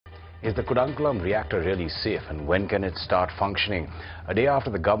Is the Kudankulam reactor really safe, and when can it start functioning? A day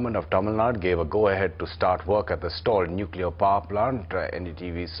after the government of Tamil Nadu gave a go-ahead to start work at the stalled nuclear power plant,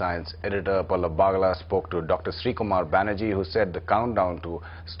 NDTV science editor Pallava Bagla spoke to Dr Srikumar Banerjee, who said the countdown to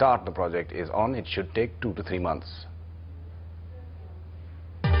start the project is on. It should take 2 to 3 months.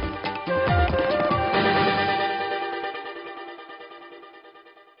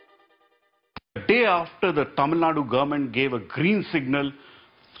 A day after the Tamil Nadu government gave a green signal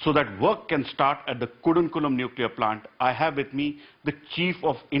so that work can start at the Kudankulam nuclear plant, I have with me the Chief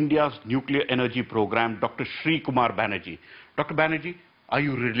of India's Nuclear Energy Program, Dr Srikumar Banerjee. Dr Banerjee, are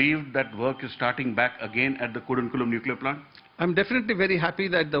you relieved that work is starting back again at the Kudankulam nuclear plant? I'm definitely very happy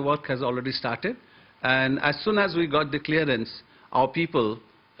that the work has already started. And as soon as we got the clearance, our people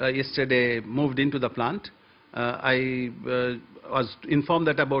yesterday moved into the plant. I was informed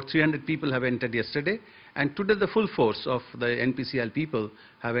that about 300 people have entered yesterday, and today the full force of the NPCL people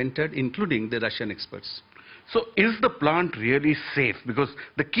have entered, including the Russian experts. So is the plant really safe? Because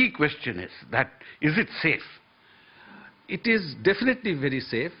the key question is it safe? It is definitely very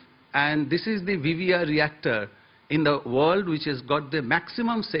safe, and this is the VVR reactor in the world which has got the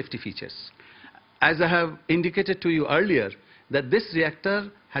maximum safety features. As I have indicated to you earlier, that this reactor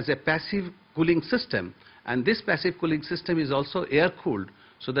has a passive cooling system, and this passive cooling system is also air-cooled,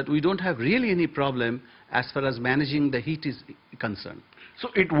 so that we don't have really any problem as far as managing the heat is concerned. So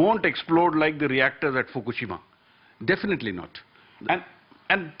it won't explode like the reactors at Fukushima? Definitely not.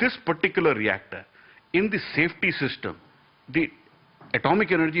 And this particular reactor, in the safety system, the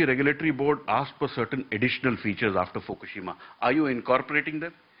Atomic Energy Regulatory Board asked for certain additional features after Fukushima. Are you incorporating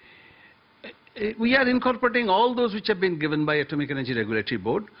them? We are incorporating all those which have been given by Atomic Energy Regulatory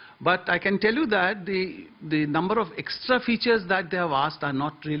Board, but I can tell you that the number of extra features that they have asked are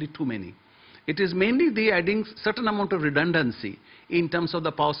not really too many. It is mainly they adding certain amount of redundancy in terms of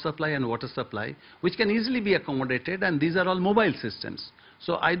the power supply and water supply, which can easily be accommodated, and these are all mobile systems.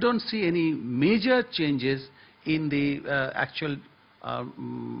 So I don't see any major changes in the actual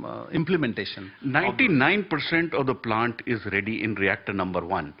implementation. 99% of the plant is ready in reactor number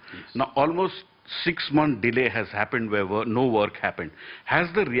 1. Yes. Now almost 6-month delay has happened where no work happened. Has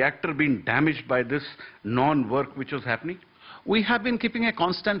the reactor been damaged by this non-work which was happening? We have been keeping a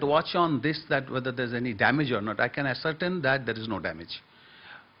constant watch on this, that whether there's any damage or not. I can ascertain that there is no damage.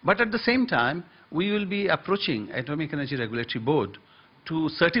 But at the same time, we will be approaching Atomic Energy Regulatory Board to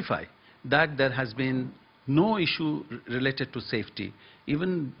certify that there has been no issue related to safety,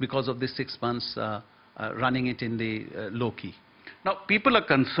 even because of the 6 months running it in the low key. Now, people are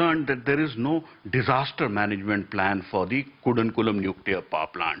concerned that there is no disaster management plan for the Kudankulam nuclear power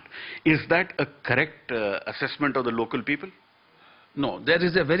plant. Is that a correct assessment of the local people? No, there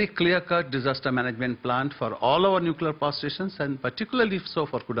is a very clear-cut disaster management plan for all our nuclear power stations, and particularly so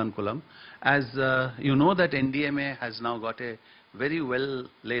for Kudankulam. As you know that NDMA has now got a very well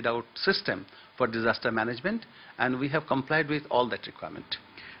laid out system for disaster management, and we have complied with all that requirement.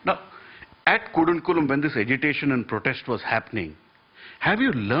 Now, at Kudankulam, when this agitation and protest was happening, have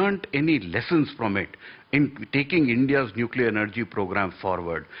you learnt any lessons from it in taking India's nuclear energy program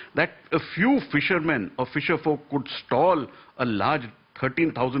forward? That a few fishermen or fisherfolk could stall a large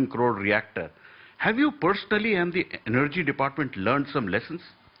 13,000 crore reactor. Have you personally and the energy department learned some lessons?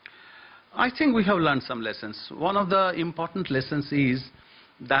 I think we have learned some lessons. One of the important lessons is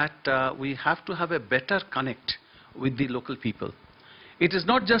that we have to have a better connect with the local people. It is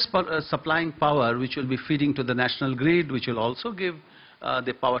not just supplying power which will be feeding to the national grid, which will also give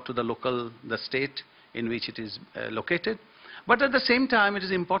the power to the state in which it is located. But at the same time, it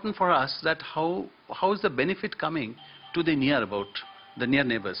is important for us that how is the benefit coming to the near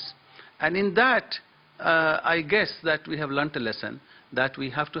neighbors. And in that, I guess that we have learnt a lesson that we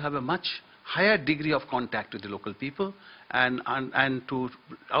have to have a much higher degree of contact with the local people and to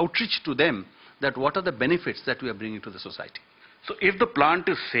outreach to them that what are the benefits that we are bringing to the society. So if the plant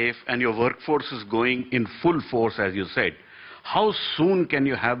is safe and your workforce is going in full force, as you said, how soon can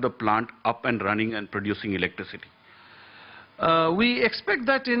you have the plant up and running and producing electricity? We expect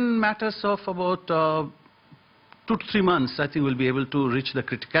that in matters of about 2 to 3 months, I think we'll be able to reach the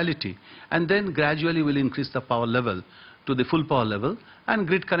criticality, and then gradually we'll increase the power level to the full power level, and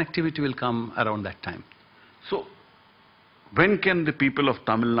grid connectivity will come around that time. So when can the people of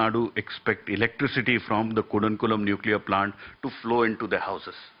Tamil Nadu expect electricity from the Kudankulam nuclear plant to flow into their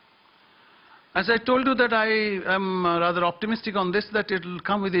houses? As I told you that I am rather optimistic on this, that it will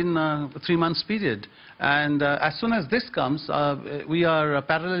come within a 3 months period. And as soon as this comes, we are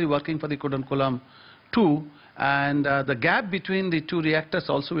parallelly working for the Kudankulam 2, And the gap between the two reactors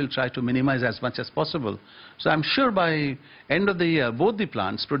also will try to minimize as much as possible. So I'm sure by end of the year, both the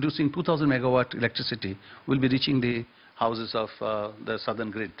plants producing 2,000 megawatt electricity will be reaching the houses of the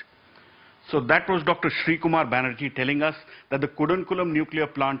southern grid. So that was Dr. Srikumar Banerjee telling us that the Kudankulam nuclear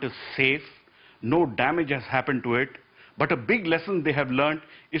plant is safe, no damage has happened to it, but a big lesson they have learned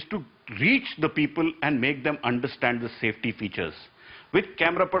is to reach the people and make them understand the safety features. With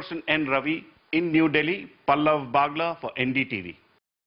camera person N. Ravi in New Delhi, Pallava, Bagla for NDTV.